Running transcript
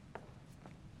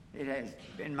It has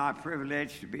been my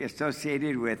privilege to be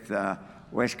associated with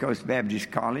West Coast Baptist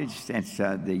College since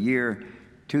the year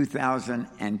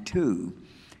 2002,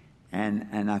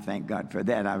 and I thank God for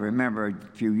that. I remember a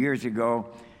few years ago,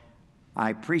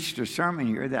 I preached a sermon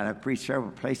here that I preached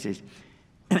several places,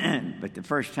 but the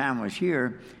first time was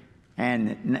here,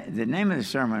 and the name of the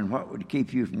sermon, What Would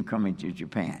Keep You from Coming to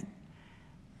Japan?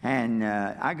 And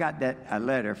I got a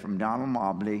letter from Donald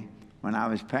Mobley when I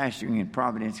was pastoring in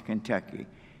Providence, Kentucky.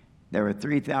 There were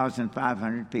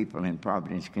 3,500 people in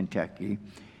Providence, Kentucky.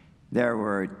 There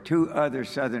were 2 other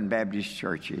Southern Baptist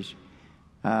churches.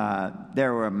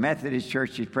 There were Methodist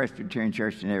churches, Presbyterian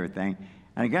churches, and everything.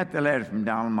 And I got the letter from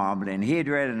Donald Mobley, and he had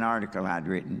read an article I'd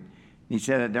written. He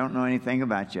said, I don't know anything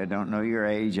about you. I don't know your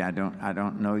age. I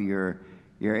don't know your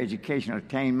educational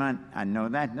attainment. I know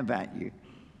nothing about you.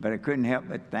 But I couldn't help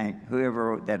but think whoever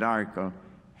wrote that article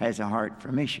has a heart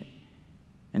for mission.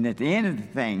 And at the end of the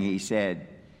thing, he said,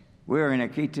 we're in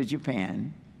Akita,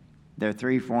 Japan. There are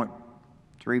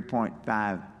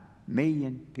 3.5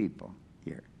 million people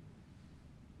here.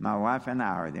 My wife and I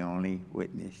are the only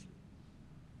witness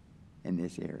in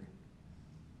this area.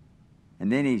 And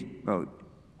then he wrote,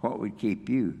 what would keep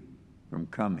you from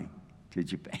coming to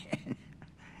Japan?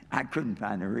 I couldn't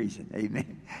find a reason.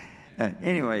 Amen.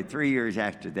 Anyway, 3 years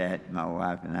after that, my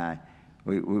wife and I,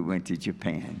 we went to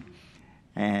Japan.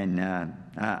 And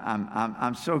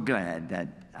I'm so glad that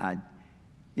I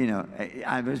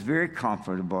was very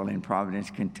comfortable in Providence,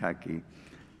 Kentucky,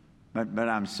 but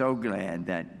I'm so glad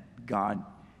that God,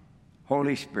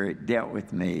 Holy Spirit, dealt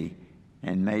with me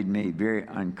and made me very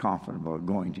uncomfortable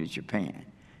going to Japan.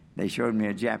 They showed me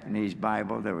a Japanese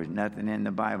Bible. There was nothing in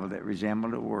the Bible that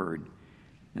resembled a word.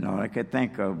 And all I could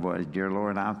think of was, dear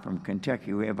Lord, I'm from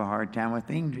Kentucky. We have a hard time with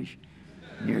English.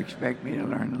 You expect me to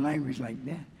learn a language like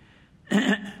that?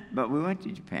 But we went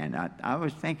to Japan. I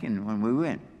was thinking when we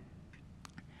went,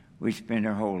 we spent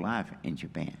our whole life in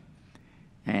Japan.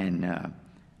 And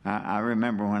I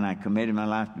remember when I committed my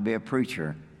life to be a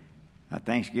preacher,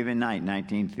 Thanksgiving night,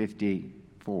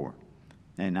 1954.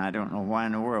 And I don't know why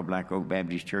in the world Black Oak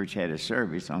Baptist Church had a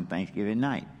service on Thanksgiving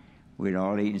night. We'd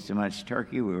all eaten so much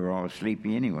turkey, we were all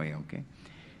sleepy anyway, okay?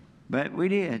 But we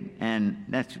did, and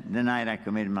that's the night I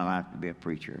committed my life to be a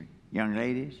preacher. Young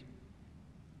ladies,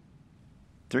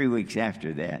 3 weeks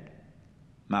after that,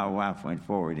 my wife went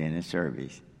forward in a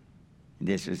service.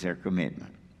 This was her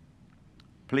commitment.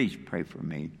 Please pray for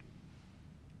me.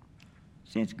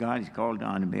 Since God has called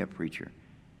on to be a preacher,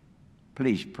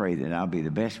 please pray that I'll be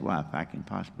the best wife I can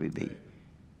possibly be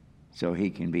so he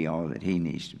can be all that he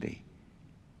needs to be.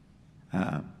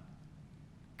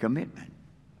 Commitment.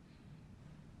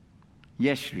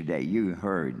 Yesterday, you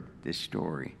heard the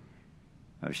story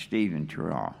of Stephen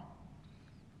Terrell.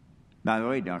 By the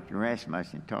way, Dr.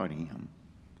 Rasmussen taught him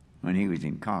when he was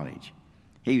in college.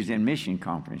 He was in mission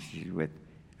conferences with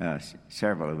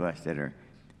several of us that are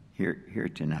here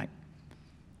tonight.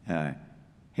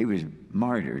 He was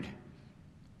martyred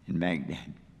in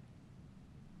Baghdad.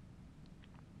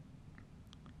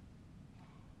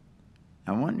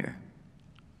 I wonder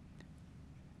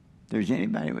if there's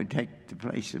anybody who would take the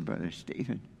place of Brother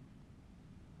Stephen.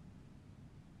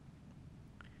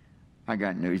 I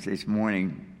got news this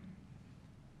morning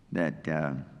that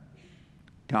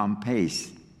Tom Pace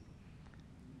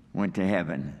went to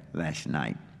heaven last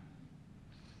night.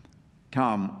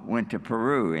 Tom went to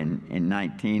Peru in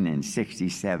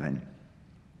 1967.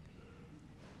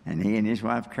 And he and his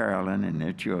wife Carolyn and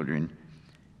their children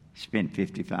spent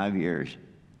 55 years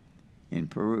in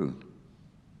Peru.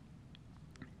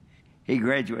 He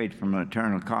graduated from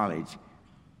Eternal College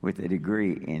with a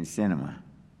degree in cinema.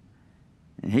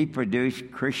 And he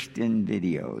produced Christian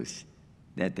videos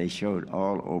that they showed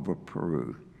all over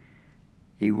Peru.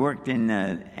 He worked in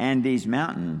the Andes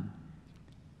Mountain,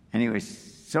 and he was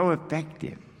so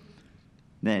effective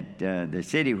that the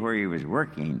city where he was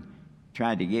working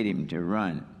tried to get him to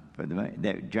run for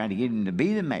they tried to get him to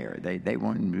be the mayor. They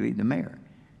wanted him to be the mayor.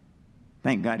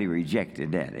 Thank God he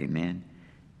rejected that, amen.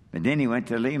 But then he went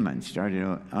to Lima and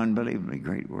started unbelievably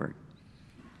great work.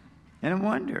 And I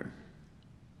wonder,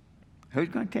 who's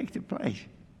going to take the place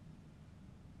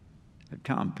of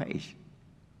Tom Pace?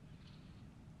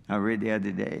 I read the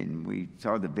other day, and we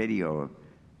saw the video of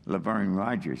Laverne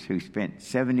Rogers, who spent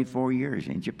 74 years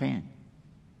in Japan.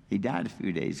 He died a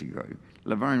few days ago.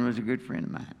 Laverne was a good friend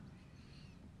of mine.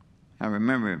 I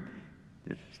remember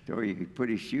the story. He put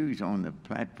his shoes on the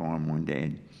platform one day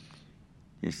and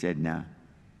he said, now,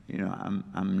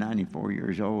 I'm 94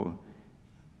 years old.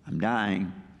 I'm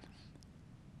dying.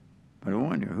 But I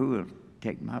wonder who will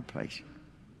take my place.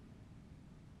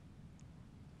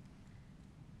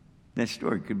 That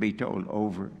story could be told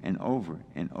over and over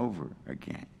and over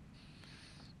again.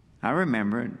 I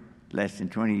remember less than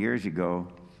 20 years ago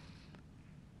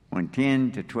when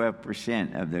 10 to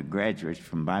 12% of the graduates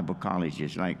from Bible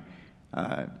colleges like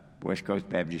West Coast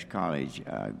Baptist College,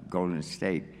 Golden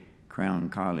State, Crown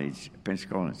College,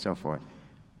 Pensacola, and so forth,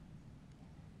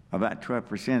 about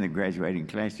 12% of the graduating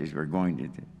classes were going to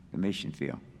the mission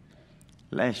field.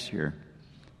 Last year,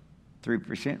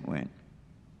 3% went.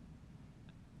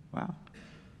 Wow.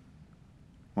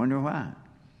 Wonder why?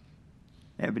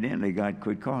 Evidently, God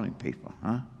quit calling people,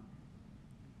 huh?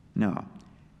 No.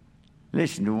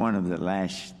 Listen to one of the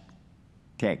last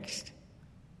texts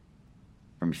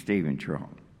from Stephen Troll.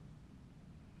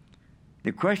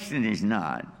 The question is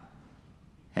not,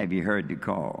 have you heard the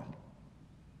call?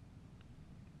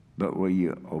 But will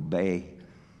you obey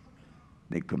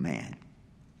the command?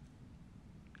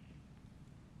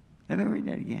 Let me read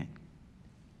that again.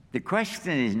 The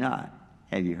question is not,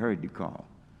 have you heard the call?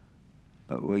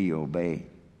 But will you obey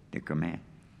the command?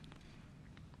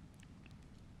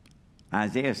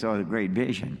 Isaiah saw the great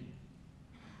vision.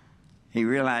 He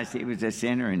realized he was a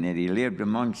sinner and that he lived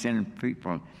among sinning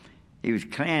people. He was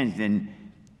cleansed. And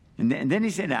then he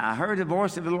said, I heard the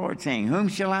voice of the Lord saying, whom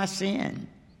shall I send?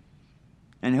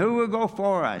 And who will go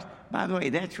for us? By the way,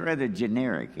 that's rather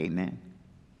generic, amen?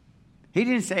 He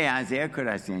didn't say, Isaiah, could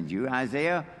I send you?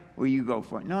 Isaiah, will you go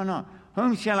for it? No.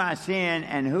 Whom shall I send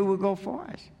and who will go for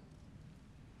us?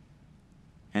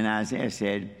 And Isaiah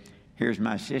said, here's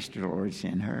my sister, Lord,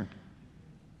 send her.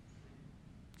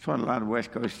 That's what a lot of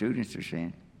West Coast students are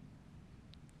saying.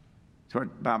 That's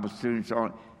what Bible students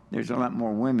are. There's a lot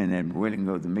more women that are willing to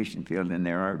go to the mission field than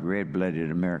there are red-blooded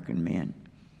American men.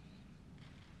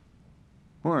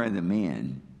 Where are the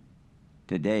men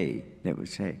today that would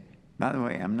say, by the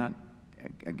way, I'm not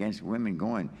against women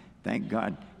going. Thank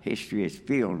God history is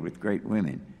filled with great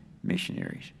women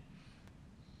missionaries.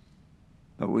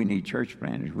 But we need church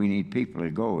planters. We need people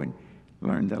to go and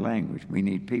learn the language. We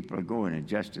need people to go and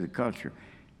adjust to the culture.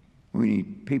 We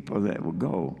need people that will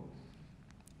go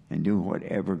and do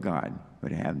whatever God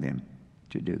would have them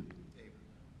to do.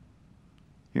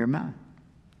 Here am I.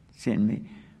 Send me.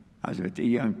 I was with a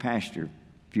young pastor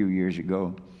a few years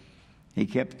ago. He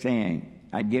kept saying,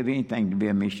 I'd give anything to be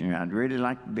a missionary. I'd really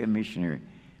like to be a missionary.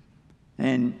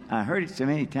 And I heard it so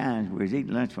many times. We was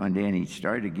eating lunch one day and he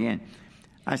started again.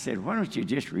 I said, why don't you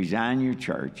just resign your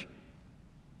church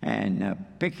and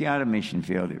pick you out a mission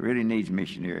field that really needs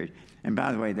missionaries. And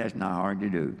by the way, that's not hard to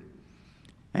do.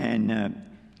 And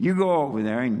you go over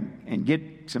there and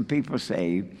get some people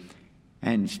saved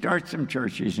and start some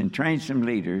churches and train some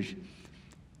leaders.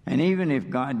 And even if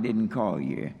God didn't call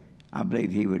you, I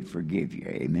believe he would forgive you.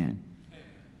 Amen.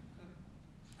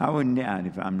 I wouldn't doubt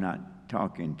if I'm not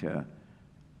talking to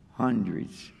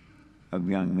hundreds of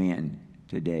young men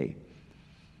today.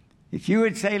 If you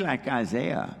would say like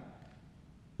Isaiah,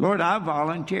 Lord, I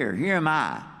volunteer. Here am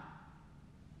I.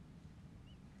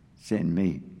 Send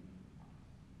me.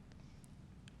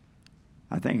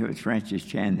 I think it was Francis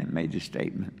Chan that made the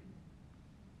statement.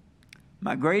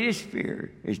 My greatest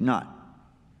fear is not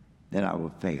that I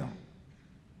will fail.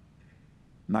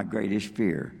 My greatest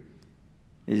fear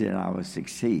is that I will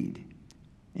succeed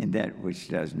in that which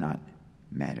does not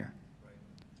matter.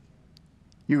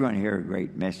 You're going to hear a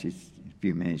great message in a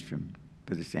few minutes from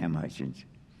Brother Sam Hutchins.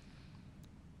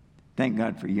 Thank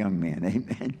God for young men,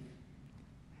 amen.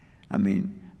 I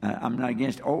mean, I'm not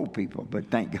against old people, but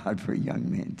thank God for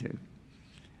young men too.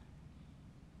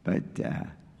 But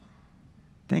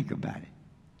think about it.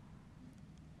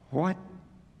 What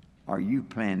are you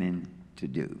planning to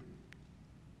do?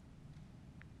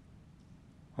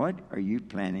 What are you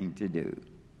planning to do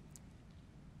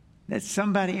that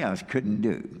somebody else couldn't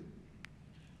do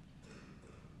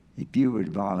if you would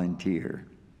volunteer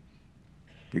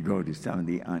to go to some of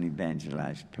the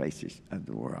unevangelized places of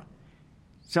the world?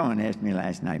 Someone asked me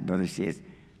last night, Brother says,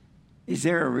 is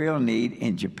there a real need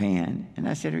in Japan? And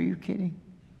I said, are you kidding?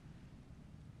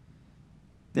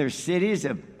 There's cities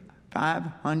of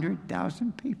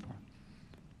 500,000 people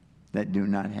that do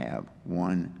not have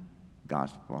one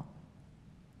gospel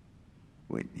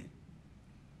witness.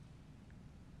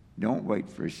 Don't wait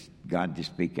for God to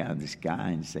speak out of the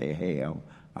sky and say, hey,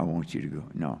 I want you to go.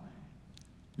 No.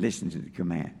 Listen to the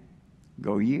command.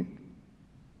 Go ye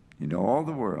into all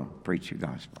the world, preach the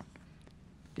gospel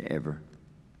to every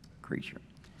creature.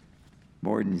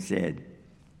 Borden said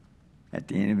at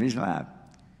the end of his life,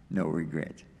 no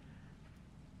regrets.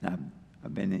 Now,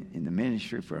 I've been in the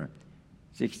ministry for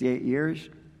 68 years.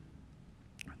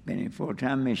 I've been in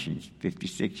full-time missions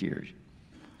 56 years.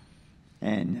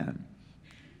 And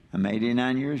I'm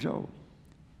 89 years old.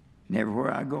 And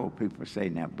everywhere I go, people say,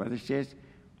 now, Brother Sis,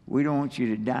 we don't want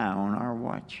you to die on our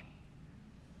watch.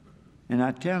 And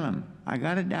I tell them, I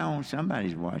got to die on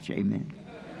somebody's watch, amen.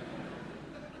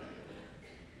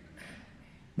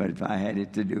 But if I had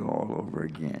it to do all over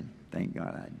again, thank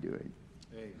God I'd do it.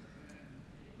 Amen.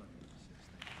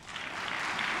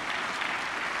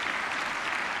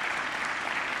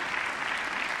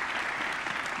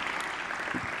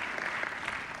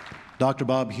 Dr.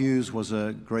 Bob Hughes was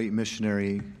a great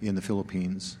missionary in the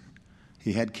Philippines.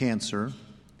 He had cancer.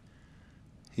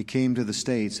 He came to the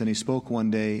States and he spoke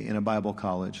one day in a Bible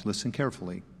college. Listen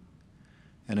carefully.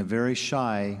 And a very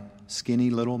shy, skinny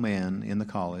little man in the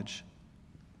college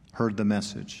heard the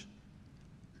message.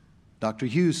 Dr.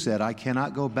 Hughes said, I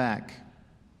cannot go back.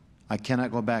 I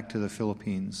cannot go back to the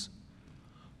Philippines.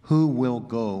 Who will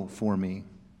go for me?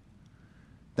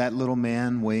 That little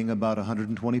man, weighing about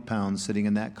 120 pounds, sitting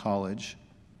in that college,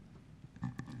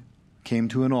 came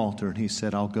to an altar and he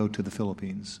said, I'll go to the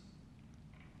Philippines.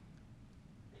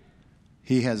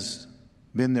 He has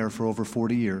been there for over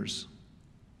 40 years.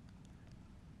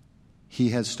 He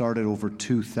has started over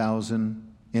 2,000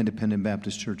 independent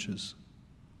Baptist churches.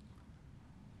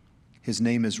 His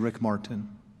name is Rick Martin.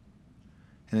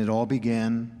 And it all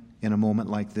began in a moment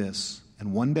like this.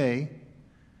 And one day,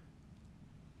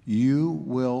 you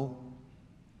will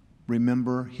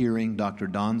remember hearing Dr.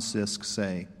 Don Sisk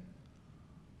say,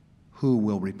 who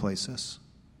will replace us?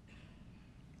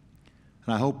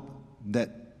 And I hope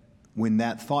that when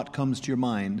that thought comes to your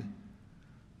mind,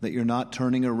 that you're not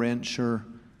turning a wrench or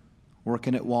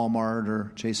working at Walmart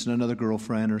or chasing another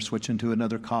girlfriend or switching to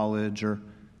another college or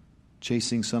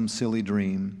chasing some silly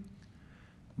dream.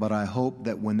 But I hope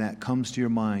that when that comes to your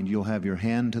mind, you'll have your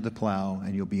hand to the plow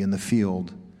and you'll be in the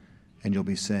field and you'll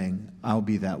be saying, I'll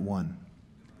be that one.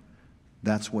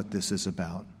 That's what this is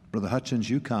about. Brother Hutchins,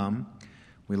 you come.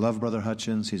 We love Brother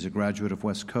Hutchins. He's a graduate of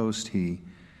West Coast. He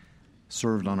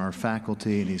served on our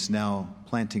faculty, and he's now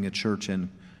planting a church in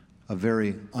a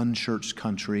very unchurched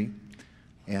country.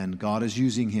 And God is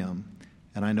using him,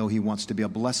 and I know he wants to be a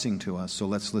blessing to us. So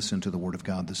let's listen to the Word of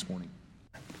God this morning.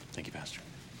 Thank you, Pastor.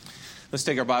 Let's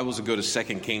take our Bibles and go to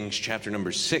 2 Kings chapter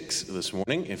number 6 this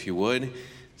morning, if you would.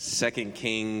 2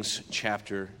 Kings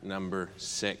chapter number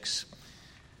 6.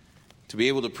 To be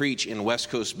able to preach in West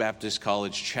Coast Baptist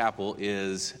College Chapel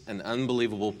is an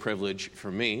unbelievable privilege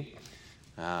for me.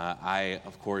 I,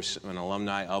 of course, am an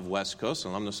alumni of West Coast,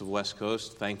 an alumnus of West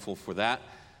Coast, thankful for that.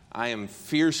 I am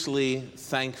fiercely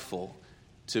thankful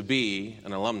to be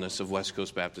an alumnus of West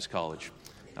Coast Baptist College.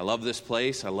 I love this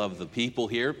place. I love the people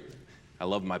here. I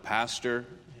love my pastor.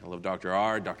 I love Dr.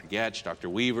 R., Dr. Getch, Dr.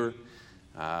 Weaver,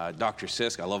 Dr.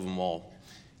 Sisk. I love them all.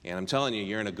 And I'm telling you,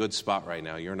 you're in a good spot right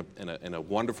now. You're in a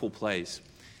wonderful place.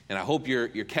 And I hope you're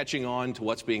catching on to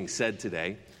what's being said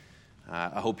today.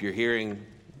 I hope you're hearing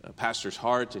a pastor's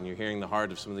heart and you're hearing the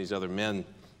heart of some of these other men.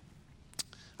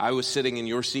 I was sitting in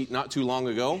your seat not too long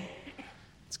ago.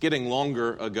 It's getting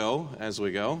longer ago as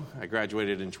we go. I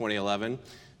graduated in 2011,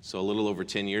 so a little over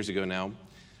 10 years ago now.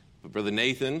 But Brother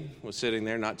Nathan was sitting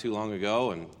there not too long ago,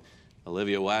 and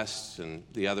Olivia West and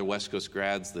the other West Coast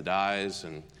grads, the Dyes,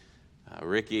 and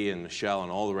Ricky and Michelle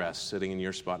and all the rest sitting in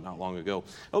your spot not long ago.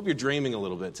 I hope you're dreaming a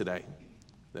little bit today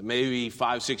that maybe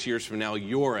 5-6 years from now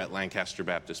you're at Lancaster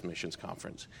Baptist Missions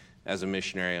Conference as a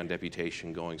missionary on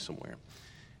deputation going somewhere.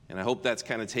 And I hope that's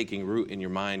kind of taking root in your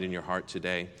mind and your heart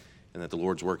today, and that the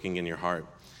Lord's working in your heart.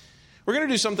 We're going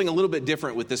to do something a little bit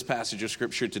different with this passage of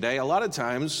Scripture today. A lot of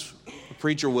times, a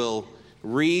preacher will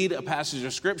read a passage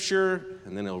of Scripture,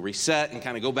 and then he'll reset and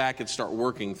kind of go back and start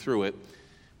working through it.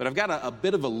 But I've got a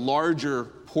bit of a larger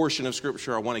portion of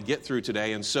Scripture I want to get through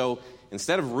today, and so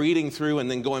instead of reading through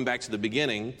and then going back to the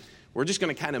beginning, we're just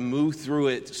going to kind of move through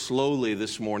it slowly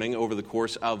this morning over the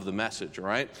course of the message, all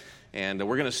right? And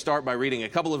we're going to start by reading a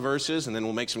couple of verses, and then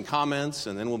we'll make some comments,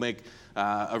 and then we'll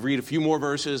read a few more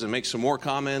verses and make some more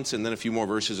comments, and then a few more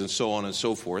verses, and so on and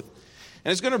so forth.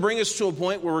 And it's going to bring us to a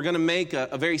point where we're going to make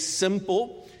a very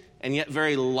simple and yet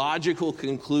very logical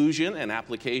conclusion and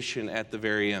application at the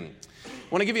very end. I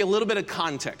want to give you a little bit of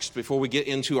context before we get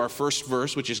into our first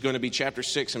verse, which is going to be chapter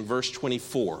 6 and verse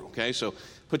 24. Okay, so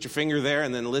put your finger there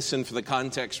and then listen for the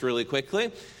context really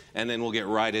quickly, and then we'll get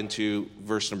right into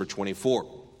verse number 24.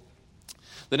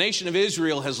 The nation of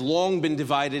Israel has long been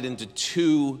divided into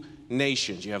two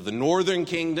nations. You have the northern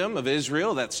kingdom of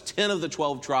Israel, that's 10 of the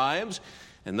 12 tribes,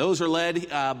 and those are led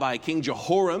by King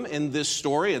Jehoram in this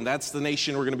story, and that's the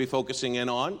nation we're going to be focusing in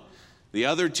on. The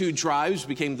other two tribes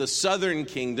became the southern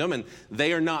kingdom, and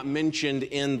they are not mentioned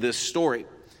in this story.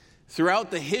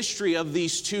 Throughout the history of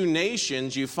these two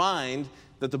nations, you find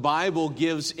that the Bible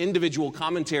gives individual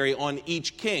commentary on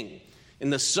each king. In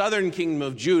the southern kingdom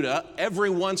of Judah, every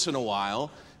once in a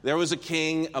while, there was a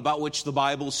king about which the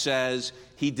Bible says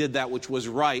he did that which was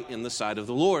right in the sight of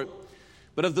the Lord.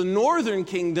 But of the northern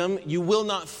kingdom, you will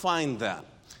not find that.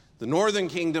 The northern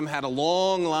kingdom had a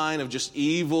long line of just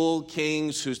evil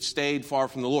kings who stayed far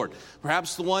from the Lord.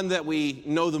 Perhaps the one that we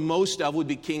know the most of would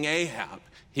be King Ahab.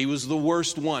 He was the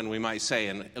worst one, we might say.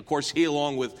 And of course, he,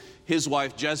 along with his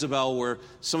wife Jezebel, were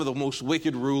some of the most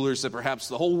wicked rulers that perhaps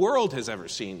the whole world has ever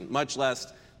seen, much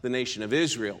less the nation of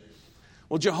Israel.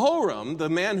 Well, Jehoram, the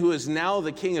man who is now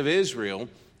the king of Israel,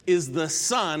 is the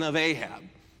son of Ahab,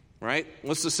 right?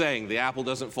 What's the saying? The apple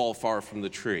doesn't fall far from the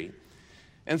tree.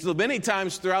 And so many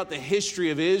times throughout the history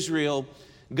of Israel,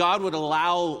 God would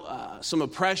allow some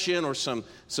oppression or some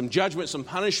judgment, some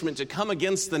punishment to come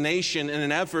against the nation in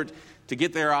an effort to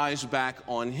get their eyes back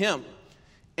on him.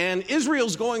 And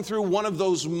Israel's going through one of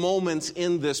those moments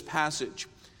in this passage.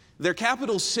 Their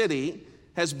capital city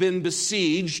has been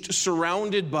besieged,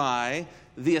 surrounded by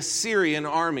the Assyrian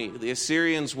army. The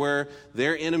Assyrians were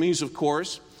their enemies, of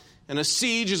course. And a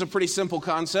siege is a pretty simple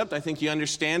concept. I think you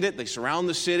understand it. They surround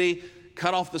the city,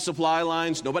 cut off the supply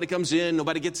lines. Nobody comes in,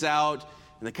 nobody gets out,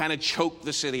 and they kind of choke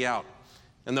the city out.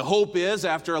 And the hope is,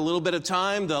 after a little bit of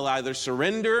time, they'll either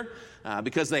surrender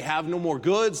because they have no more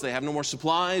goods, they have no more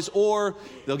supplies, or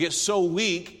they'll get so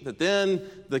weak that then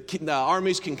the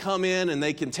armies can come in and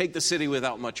they can take the city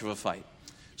without much of a fight.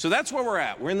 So that's where we're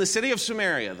at. We're in the city of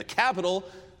Samaria, the capital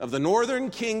of the northern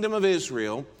kingdom of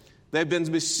Israel. They've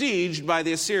been besieged by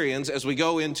the Assyrians as we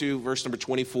go into verse number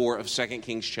 24 of 2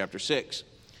 Kings chapter 6.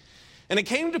 And it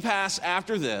came to pass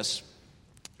after this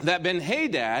that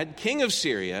Ben-Hadad, king of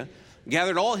Syria,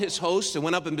 gathered all his hosts and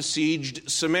went up and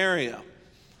besieged Samaria.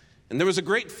 And there was a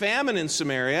great famine in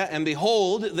Samaria, and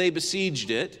behold, they besieged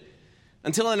it,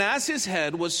 until an ass's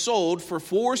head was sold for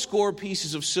 80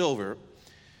 pieces of silver,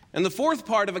 and the fourth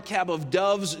part of a cab of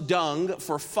dove's dung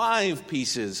for 5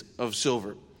 pieces of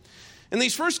silver. In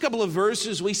these first couple of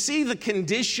verses, we see the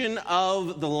condition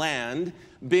of the land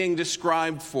being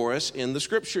described for us in the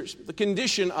Scriptures, the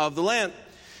condition of the land.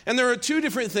 And there are 2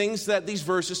 different things that these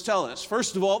verses tell us.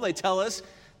 First of all, they tell us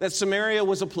that Samaria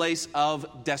was a place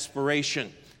of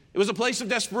desperation. It was a place of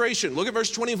desperation. Look at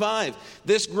verse 25.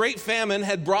 This great famine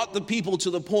had brought the people to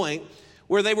the point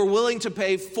where they were willing to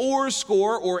pay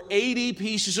 80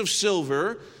 pieces of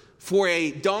silver for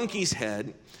a donkey's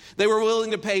head. They were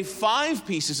willing to pay 5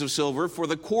 pieces of silver for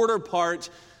the quarter part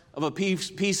of a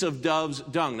piece of dove's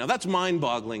dung. Now, that's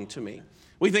mind-boggling to me.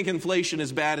 We think inflation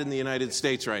is bad in the United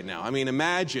States right now. I mean,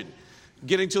 imagine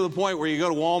getting to the point where you go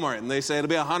to Walmart and they say it'll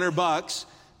be $100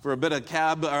 for a bit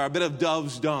of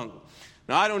dove's dung.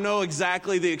 Now, I don't know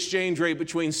exactly the exchange rate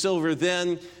between silver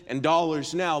then and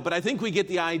dollars now, but I think we get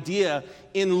the idea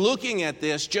in looking at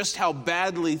this just how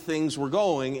badly things were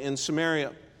going in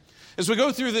Samaria. As we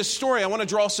go through this story, I want to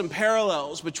draw some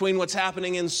parallels between what's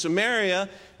happening in Samaria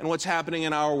and what's happening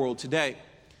in our world today.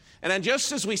 And then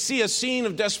just as we see a scene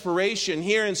of desperation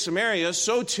here in Samaria,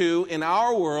 so too in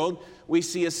our world, we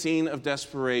see a scene of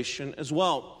desperation as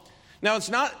well. Now,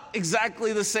 it's not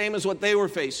exactly the same as what they were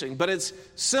facing, but it's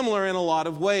similar in a lot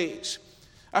of ways.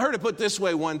 I heard it put this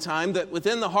way one time, that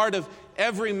within the heart of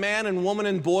every man and woman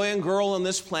and boy and girl on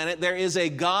this planet, there is a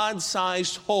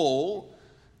God-sized hole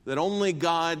that only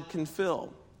God can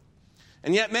fill.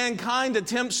 And yet mankind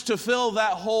attempts to fill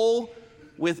that hole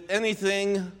with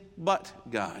anything but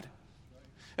God.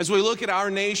 As we look at our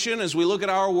nation, as we look at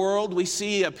our world, we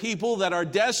see a people that are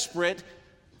desperate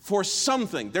for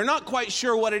something. They're not quite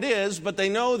sure what it is, but they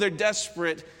know they're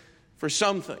desperate for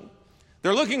something.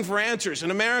 They're looking for answers.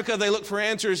 In America, they look for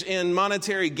answers in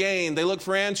monetary gain. They look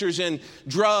for answers in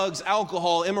drugs,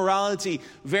 alcohol, immorality,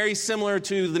 very similar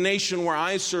to the nation where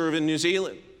I serve in New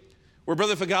Zealand. Where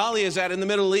Brother Fagali is at in the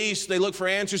Middle East, they look for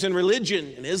answers in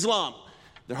religion, in Islam.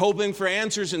 They're hoping for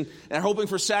answers and they're hoping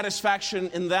for satisfaction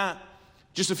in that.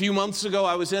 Just a few months ago,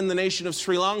 I was in the nation of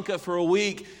Sri Lanka for a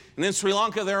week. And in Sri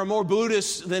Lanka, there are more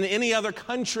Buddhists than any other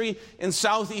country in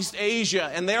Southeast Asia.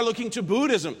 And they're looking to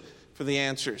Buddhism for the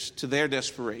answers to their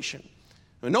desperation.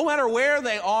 But no matter where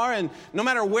they are and no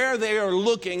matter where they are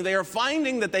looking, they are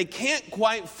finding that they can't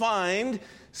quite find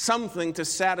something to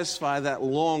satisfy that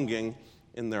longing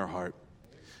in their heart.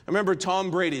 I remember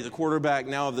Tom Brady, the quarterback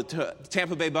now of the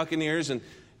Tampa Bay Buccaneers, and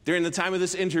during the time of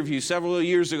this interview, several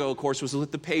years ago, of course, was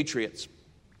with the Patriots.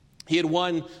 He had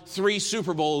won 3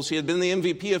 Super Bowls. He had been the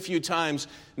MVP a few times,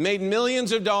 made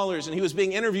millions of dollars, and he was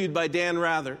being interviewed by Dan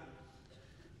Rather.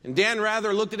 And Dan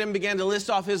Rather looked at him, began to list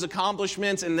off his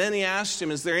accomplishments, and then he asked him,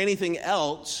 is there anything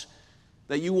else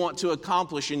that you want to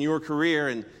accomplish in your career?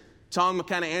 And Tom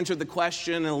kind of answered the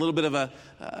question in a little bit of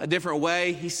a different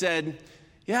way. He said,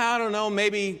 yeah, I don't know,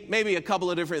 maybe a couple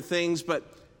of different things, but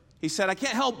he said, I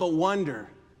can't help but wonder,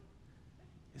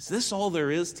 is this all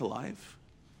there is to life?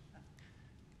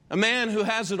 A man who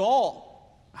has it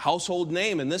all, a household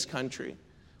name in this country,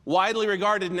 widely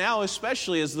regarded now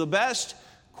especially as the best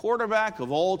quarterback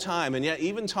of all time, and yet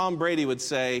even Tom Brady would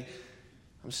say,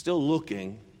 I'm still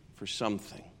looking for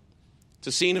something. It's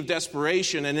a scene of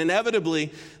desperation, and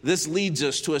inevitably this leads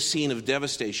us to a scene of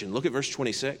devastation. Look at verse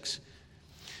 26.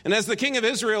 And as the king of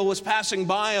Israel was passing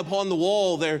by upon the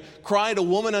wall, there cried a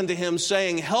woman unto him,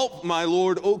 saying, Help, my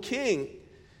lord, O king.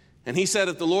 And he said,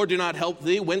 If the Lord do not help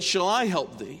thee, whence shall I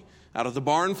help thee? Out of the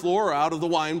barn floor or out of the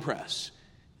winepress?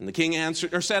 And the king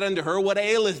answered, or said unto her, What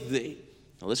aileth thee?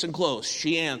 Now listen close.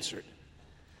 She answered,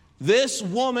 This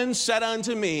woman said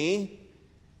unto me,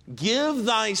 Give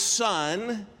thy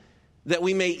son, that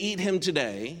we may eat him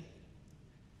today,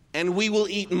 and we will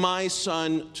eat my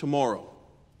son tomorrow.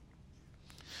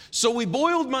 So we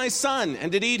boiled my son,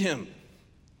 and did eat him.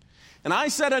 And I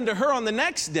said unto her on the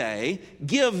next day,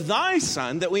 Give thy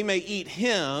son, that we may eat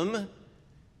him.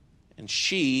 And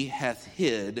she hath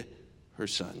hid her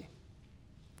son.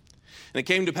 And it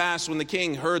came to pass, when the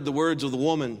king heard the words of the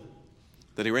woman,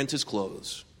 that he rent his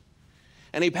clothes.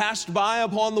 And he passed by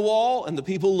upon the wall, and the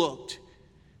people looked.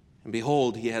 And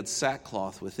behold, he had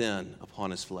sackcloth within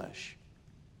upon his flesh.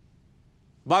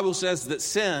 The Bible says that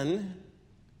sin,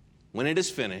 when it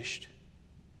is finished,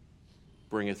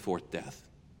 bringeth forth death.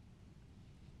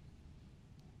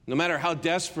 No matter how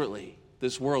desperately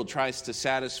this world tries to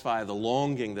satisfy the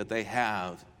longing that they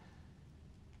have,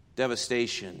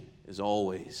 devastation is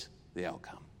always the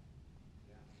outcome.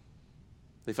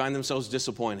 They find themselves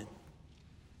disappointed,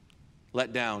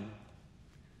 let down,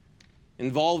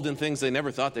 involved in things they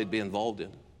never thought they'd be involved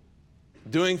in,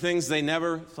 doing things they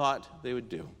never thought they would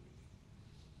do.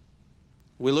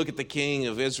 We look at the king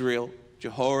of Israel,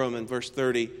 Jehoram, in verse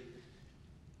 30,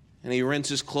 and he rents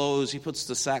his clothes, he puts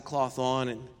the sackcloth on,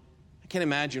 and I can't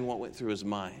imagine what went through his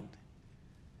mind.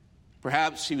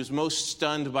 Perhaps he was most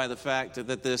stunned by the fact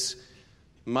that this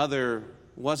mother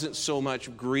wasn't so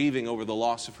much grieving over the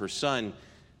loss of her son.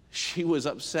 She was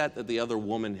upset that the other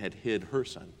woman had hid her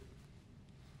son.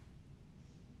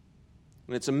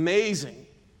 And it's amazing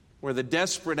where the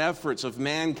desperate efforts of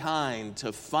mankind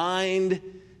to find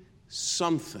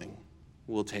something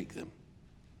will take them.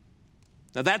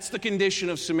 Now that's the condition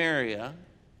of Samaria,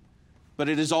 but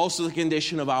it is also the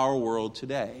condition of our world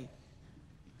today.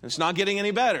 It's not getting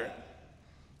any better.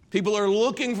 People are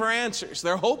looking for answers.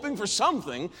 They're hoping for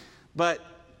something, but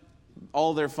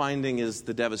all they're finding is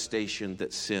the devastation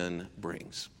that sin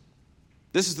brings.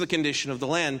 This is the condition of the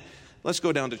land. Let's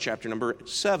go down to chapter number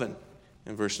 7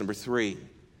 and verse number 3.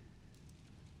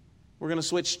 We're going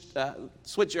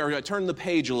to turn the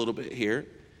page a little bit here.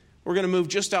 We're going to move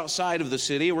just outside of the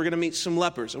city. We're going to meet some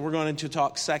lepers, and we're going to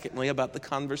talk secondly about the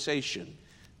conversation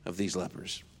of these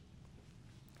lepers.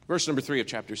 Verse number 3 of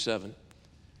chapter 7.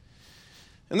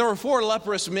 And there were 4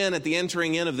 leprous men at the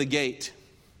entering in of the gate.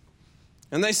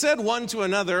 And they said one to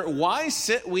another, Why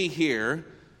sit we here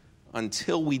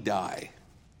until we die?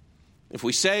 If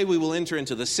we say we will enter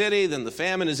into the city, then the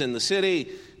famine is in the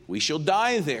city, we shall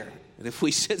die there. And if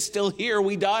we sit still here,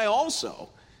 we die also.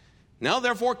 Now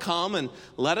therefore come and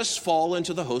let us fall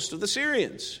into the host of the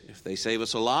Syrians. If they save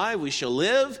us alive, we shall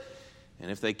live, and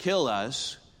if they kill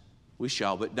us, we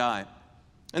shall but die.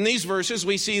 In these verses,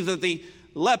 we see that the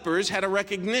lepers had a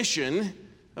recognition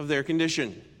of their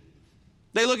condition.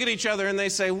 They look at each other and they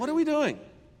say, What are we doing?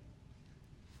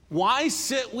 Why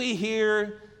sit we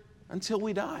here until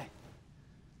we die?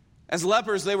 As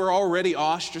lepers, they were already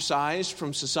ostracized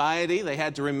from society. They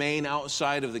had to remain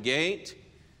outside of the gate.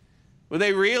 But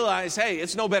they realized, hey,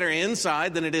 it's no better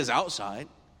inside than it is outside.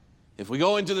 If we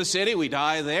go into the city, we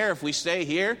die there. If we stay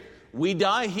here, we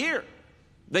die here.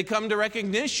 They come to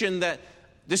recognition that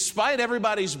despite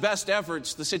everybody's best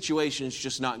efforts, the situation is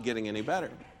just not getting any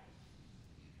better.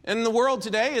 And in the world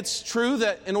today, it's true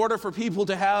that in order for people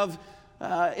to have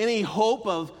any hope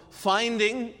of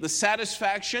finding the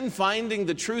satisfaction, finding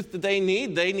the truth that they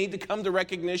need to come to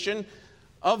recognition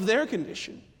of their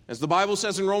condition. As the Bible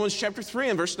says in Romans chapter 3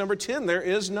 and verse number 10, there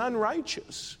is none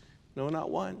righteous, no, not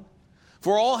one.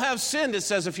 For all have sinned, it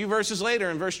says a few verses later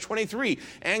in verse 23,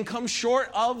 and come short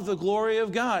of the glory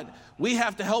of God. We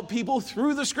have to help people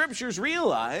through the scriptures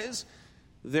realize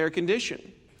their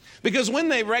condition. Because when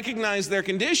they recognize their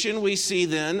condition, we see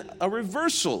then a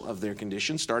reversal of their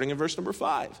condition, starting in verse number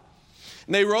 5.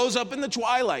 And they rose up in the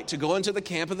twilight to go into the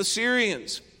camp of the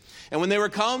Syrians. And when they were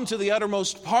come to the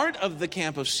uttermost part of the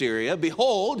camp of Syria,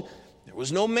 behold, there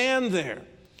was no man there.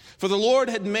 For the Lord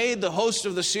had made the host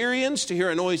of the Syrians to hear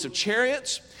a noise of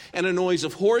chariots and a noise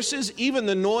of horses, even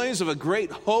the noise of a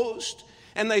great host.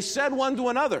 And they said one to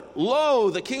another, Lo,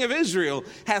 the king of Israel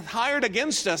hath hired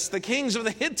against us the kings of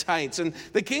the Hittites and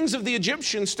the kings of the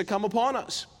Egyptians to come upon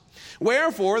us.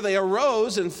 Wherefore they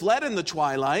arose and fled in the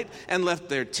twilight, and left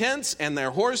their tents and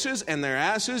their horses and their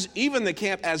asses, even the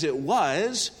camp as it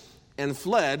was, and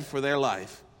fled for their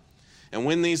life. And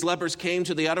when these lepers came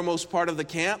to the uttermost part of the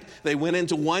camp, they went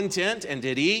into one tent and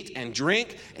did eat and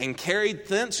drink, and carried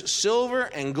thence silver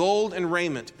and gold and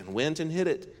raiment, and went and hid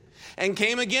it. And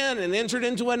came again and entered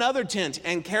into another tent,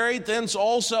 and carried thence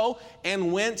also,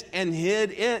 and went and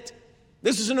hid it.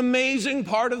 This is an amazing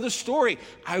part of the story.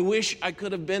 I wish I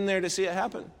could have been there to see it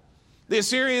happen. The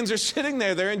Assyrians are sitting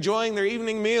there. They're enjoying their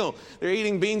evening meal. They're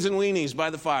eating beans and weenies by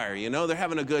the fire. You know, they're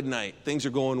having a good night. Things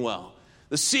are going well.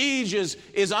 The siege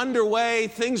is underway.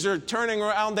 Things are turning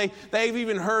around. They've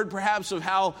even heard perhaps of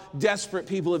how desperate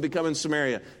people have become in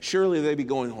Samaria. Surely they'd be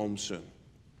going home soon.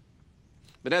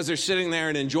 But as they're sitting there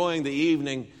and enjoying the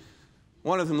evening,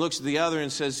 one of them looks at the other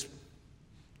and says,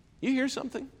 You hear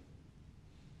something?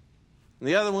 And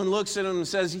the other one looks at him and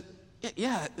says,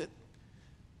 Yeah, it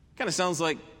kind of sounds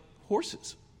like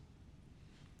horses.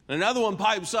 And another one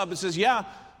pipes up and says, Yeah,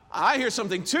 I hear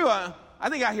something too. I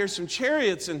think I hear some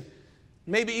chariots and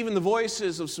maybe even the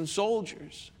voices of some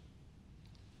soldiers.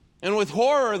 And with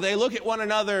horror, they look at one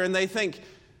another and they think,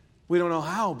 we don't know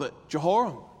how, but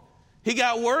Jehoram, he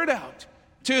got word out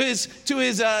to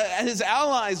his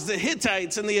allies, the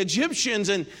Hittites and the Egyptians,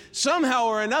 and somehow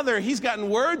or another, he's gotten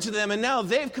word to them, and now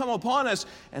they've come upon us,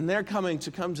 and they're coming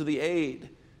to the aid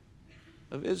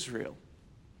of Israel.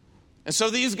 And so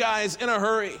these guys, in a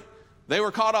hurry, they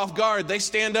were caught off guard. They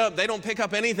stand up. They don't pick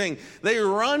up anything. They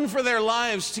run for their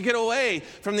lives to get away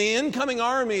from the incoming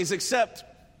armies, except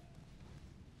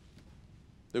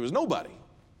there was nobody.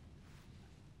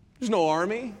 There's no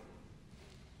army,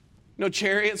 no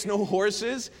chariots, no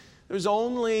horses. There's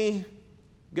only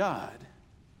God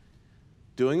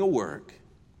doing a work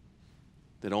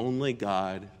that only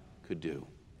God could do.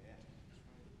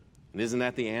 And isn't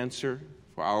that the answer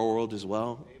for our world as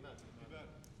well?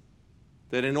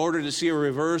 That in order to see a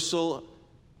reversal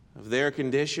of their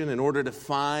condition, in order to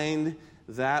find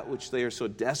that which they are so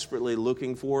desperately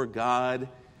looking for, God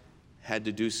had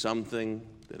to do something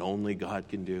that only God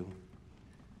can do.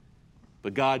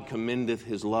 But God commendeth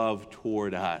his love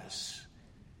toward us,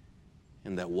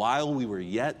 and that while we were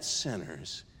yet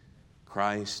sinners,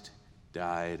 Christ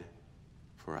died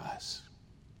for us.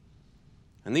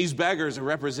 And these beggars are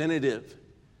representative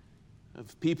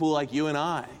of people like you and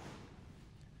I,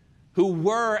 who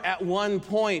were at one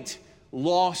point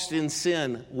lost in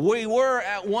sin. We were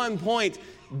at one point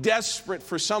desperate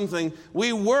for something.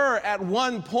 We were at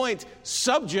one point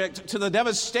subject to the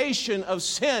devastation of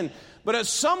sin. But at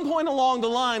some point along the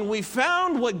line, we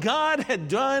found what God had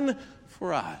done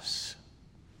for us.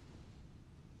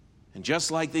 And just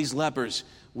like these lepers,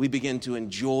 we begin to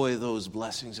enjoy those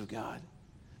blessings of God.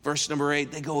 Verse number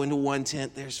 8, they go into one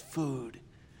tent. There's food.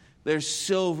 There's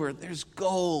silver, there's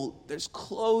gold, there's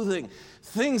clothing,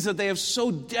 things that they have so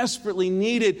desperately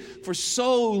needed for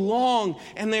so long,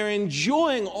 and they're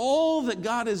enjoying all that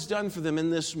God has done for them in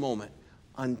this moment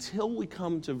until we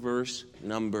come to verse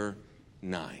number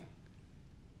 9,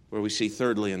 where we see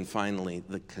thirdly and finally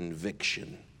the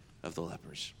conviction of the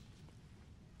lepers.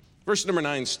 Verse number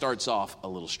 9 starts off a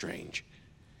little strange.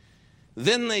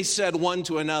 Then they said one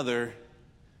to another,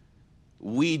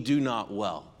 We do not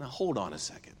well. Now hold on a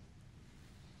second.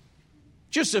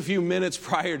 Just a few minutes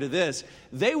prior to this,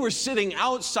 they were sitting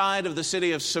outside of the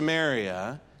city of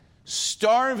Samaria,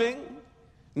 starving,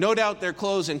 no doubt their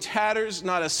clothes in tatters,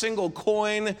 not a single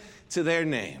coin to their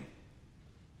name.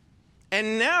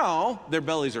 And now their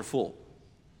bellies are full.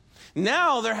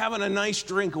 Now they're having a nice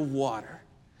drink of water.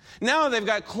 Now they've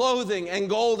got clothing and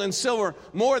gold and silver,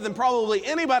 more than probably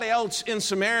anybody else in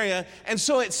Samaria. And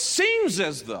so it seems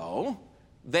as though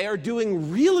they are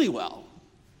doing really well.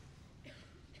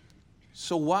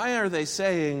 So why are they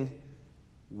saying,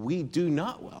 we do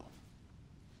not well?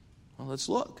 Well, let's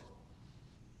look.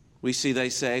 We see they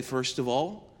say, first of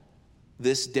all,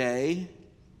 this day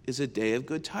is a day of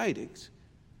good tidings.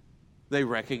 They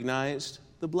recognized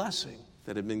the blessing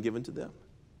that had been given to them.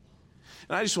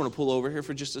 And I just want to pull over here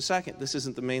for just a second. This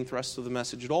isn't the main thrust of the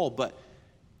message at all, but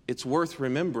it's worth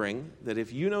remembering that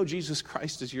if you know Jesus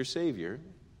Christ as your Savior,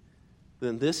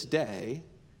 then this day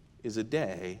is a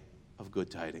day of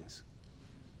good tidings.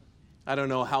 I don't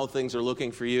know how things are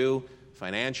looking for you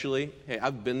financially. Hey,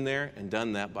 I've been there and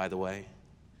done that, by the way.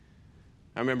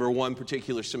 I remember one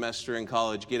particular semester in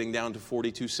college getting down to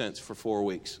 42 cents for 4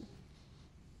 weeks,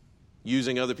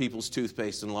 using other people's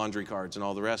toothpaste and laundry cards and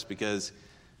all the rest because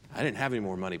I didn't have any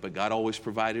more money, but God always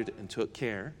provided and took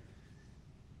care.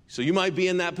 So you might be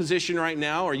in that position right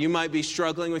now, or you might be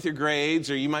struggling with your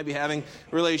grades, or you might be having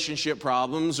relationship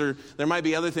problems, or there might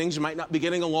be other things. You might not be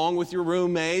getting along with your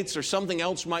roommates, or something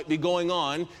else might be going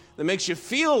on that makes you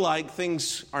feel like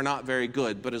things are not very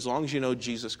good. But as long as you know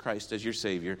Jesus Christ as your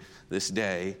Savior, this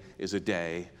day is a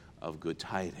day of good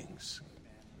tidings.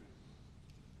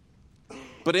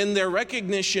 But in their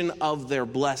recognition of their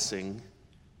blessing,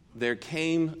 there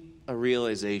came a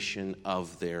realization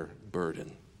of their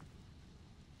burden.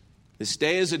 This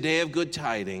day is a day of good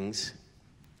tidings,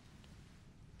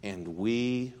 and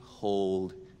we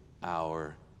hold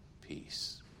our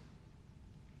peace.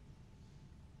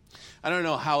 I don't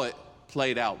know how it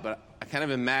played out, but I kind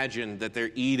of imagine that they're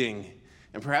eating,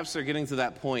 and perhaps they're getting to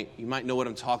that point, you might know what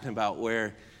I'm talking about,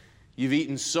 where you've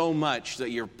eaten so much that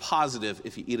you're positive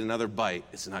if you eat another bite,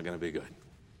 it's not going to be good.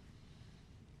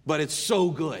 But it's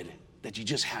so good that you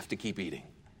just have to keep eating.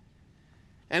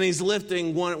 And he's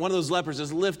lifting, one of those lepers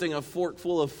is lifting a fork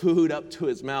full of food up to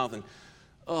his mouth. And,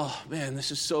 oh, man, this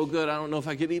is so good. I don't know if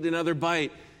I could eat another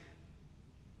bite.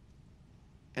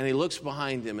 And he looks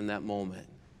behind him in that moment.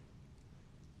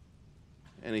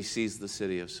 And he sees the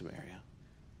city of Samaria.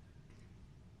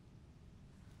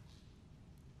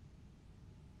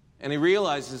 And he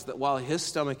realizes that while his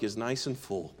stomach is nice and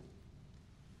full,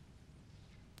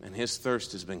 and his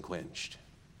thirst has been quenched,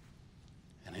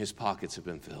 and his pockets have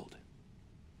been filled,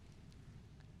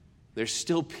 there's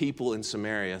still people in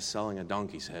Samaria selling a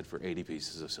donkey's head for 80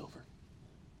 pieces of silver.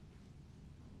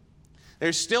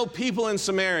 There's still people in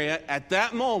Samaria at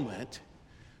that moment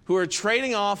who are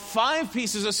trading off 5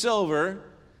 pieces of silver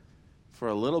for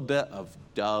a little bit of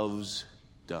dove's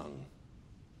dung.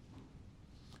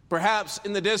 Perhaps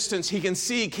in the distance he can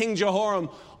see King Jehoram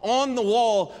on the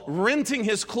wall, renting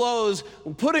his clothes,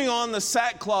 putting on the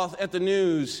sackcloth at the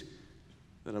news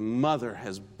that a mother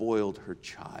has boiled her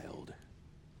child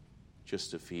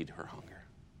just to feed her hunger.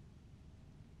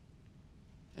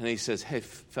 And he says, hey,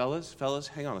 fellas,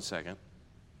 hang on a second.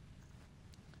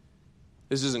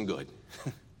 This isn't good.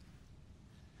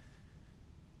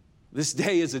 This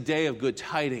day is a day of good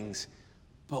tidings,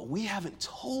 but we haven't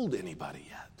told anybody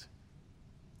yet.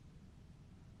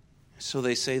 So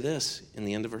they say this in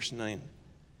the end of verse 9.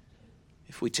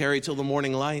 If we tarry till the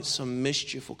morning light, some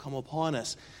mischief will come upon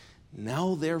us.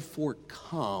 Now therefore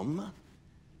come,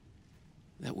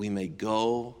 that we may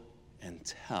go and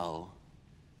tell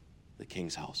the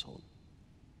king's household.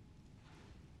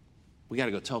 We got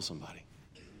to go tell somebody.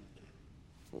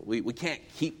 We can't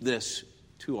keep this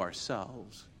to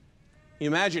ourselves. Can you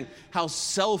imagine how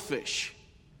selfish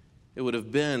it would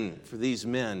have been for these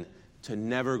men to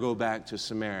never go back to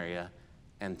Samaria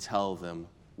and tell them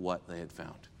what they had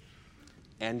found?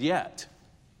 And yet,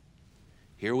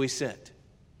 here we sit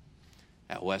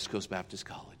at West Coast Baptist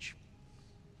College.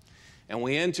 And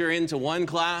we enter into one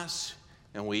class,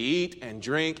 and we eat and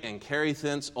drink and carry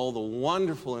thence all the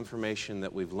wonderful information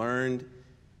that we've learned,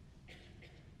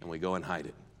 and we go and hide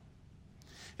it.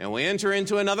 And we enter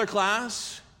into another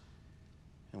class,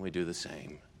 and we do the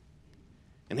same.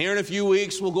 And here in a few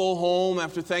weeks, we'll go home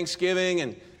after Thanksgiving,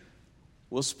 and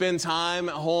we'll spend time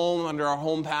at home under our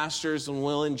home pastors, and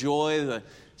we'll enjoy the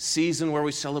season where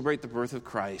we celebrate the birth of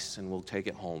Christ, and we'll take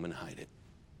it home and hide it.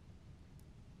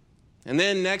 And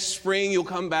then next spring, you'll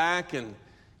come back, and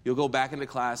you'll go back into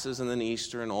classes, and then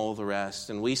Easter and all the rest.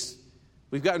 And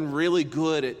we've gotten really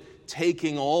good at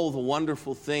taking all the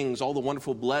wonderful things, all the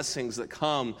wonderful blessings that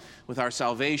come with our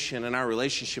salvation and our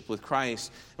relationship with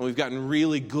Christ. And we've gotten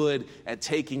really good at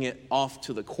taking it off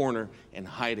to the corner and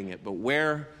hiding it. But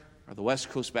where are the West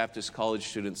Coast Baptist College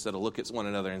students that'll look at one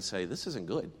another and say, this isn't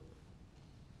good?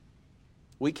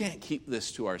 We can't keep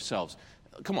this to ourselves.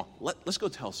 Come on, let's go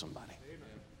tell somebody.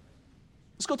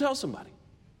 Let's go tell somebody.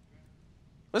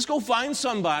 Let's go find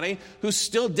somebody who's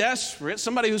still desperate,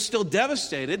 somebody who's still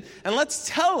devastated, and let's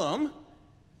tell them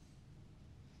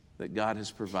that God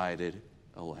has provided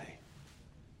a way.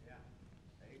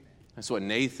 That's what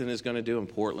Nathan is going to do in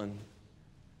Portland.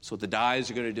 That's what the Dyes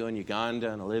are going to do in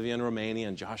Uganda, and Olivia in Romania,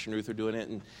 and Josh and Ruth are doing it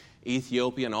in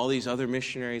Ethiopia, and all these other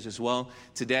missionaries as well.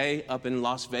 Today, up in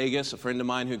Las Vegas, a friend of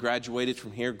mine who graduated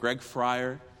from here, Greg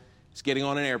Fryer, is getting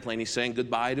on an airplane. He's saying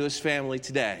goodbye to his family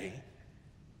today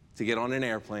to get on an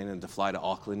airplane and to fly to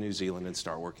Auckland, New Zealand, and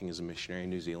start working as a missionary in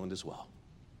New Zealand as well.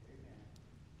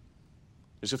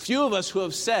 There's a few of us who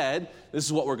have said, this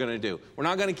is what we're going to do. We're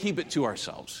not going to keep it to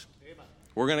ourselves.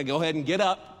 We're going to go ahead and get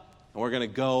up, and we're going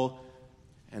to go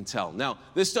and tell. Now,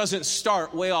 this doesn't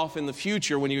start way off in the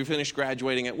future when you finish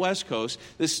graduating at West Coast.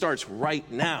 This starts right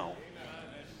now.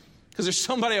 Because there's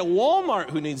somebody at Walmart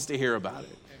who needs to hear about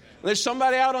it. And there's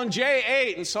somebody out on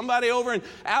J8 and somebody over in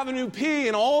Avenue P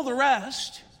and all the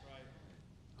rest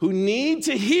who need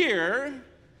to hear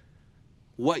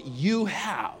what you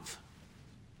have.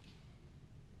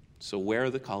 So where are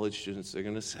the college students? They're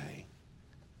going to say,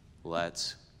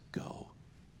 let's go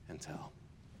and tell.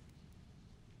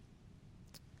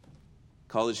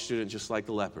 College student, just like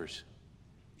the lepers,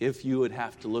 if you would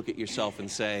have to look at yourself and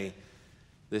say,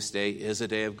 this day is a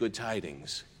day of good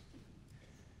tidings,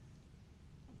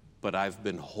 but I've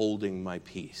been holding my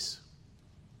peace,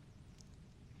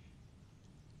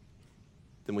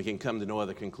 then we can come to no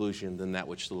other conclusion than that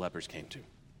which the lepers came to.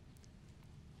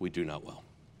 We do not well.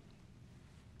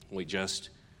 We just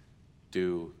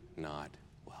do not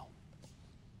well.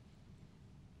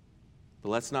 But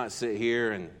let's not sit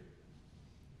here and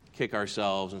kick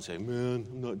ourselves and say, man,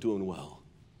 I'm not doing well.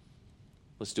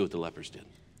 Let's do what the lepers did.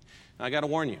 Now, I got to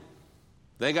warn you.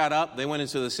 They got up, they went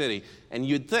into the city, and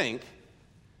you'd think,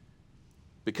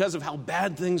 because of how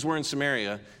bad things were in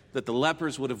Samaria, that the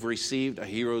lepers would have received a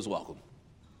hero's welcome.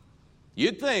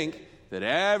 You'd think that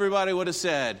everybody would have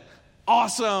said,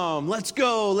 awesome, let's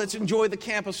go, let's enjoy the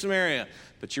camp of Samaria.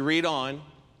 But you read on,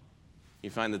 you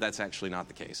find that that's actually not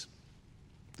the case.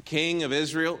 The king of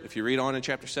Israel, if you read on in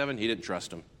chapter 7, he didn't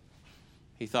trust them.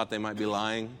 He thought they might be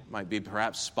lying, might be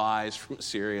perhaps spies from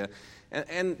Assyria.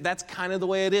 And that's kind of the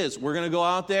way it is. We're going to go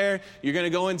out there, you're going to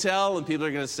go and tell, and people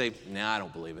are going to say, nah, I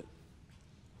don't believe it.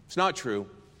 It's not true.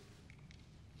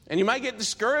 And you might get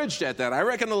discouraged at that. I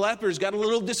reckon the lepers got a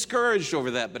little discouraged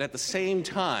over that. But at the same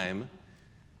time,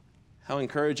 how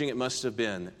encouraging it must have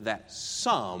been that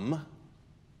some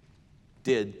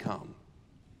did come.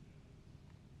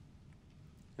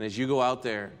 And as you go out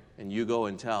there and you go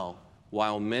and tell,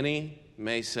 while many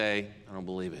may say, I don't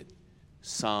believe it,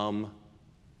 some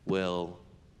will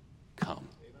come.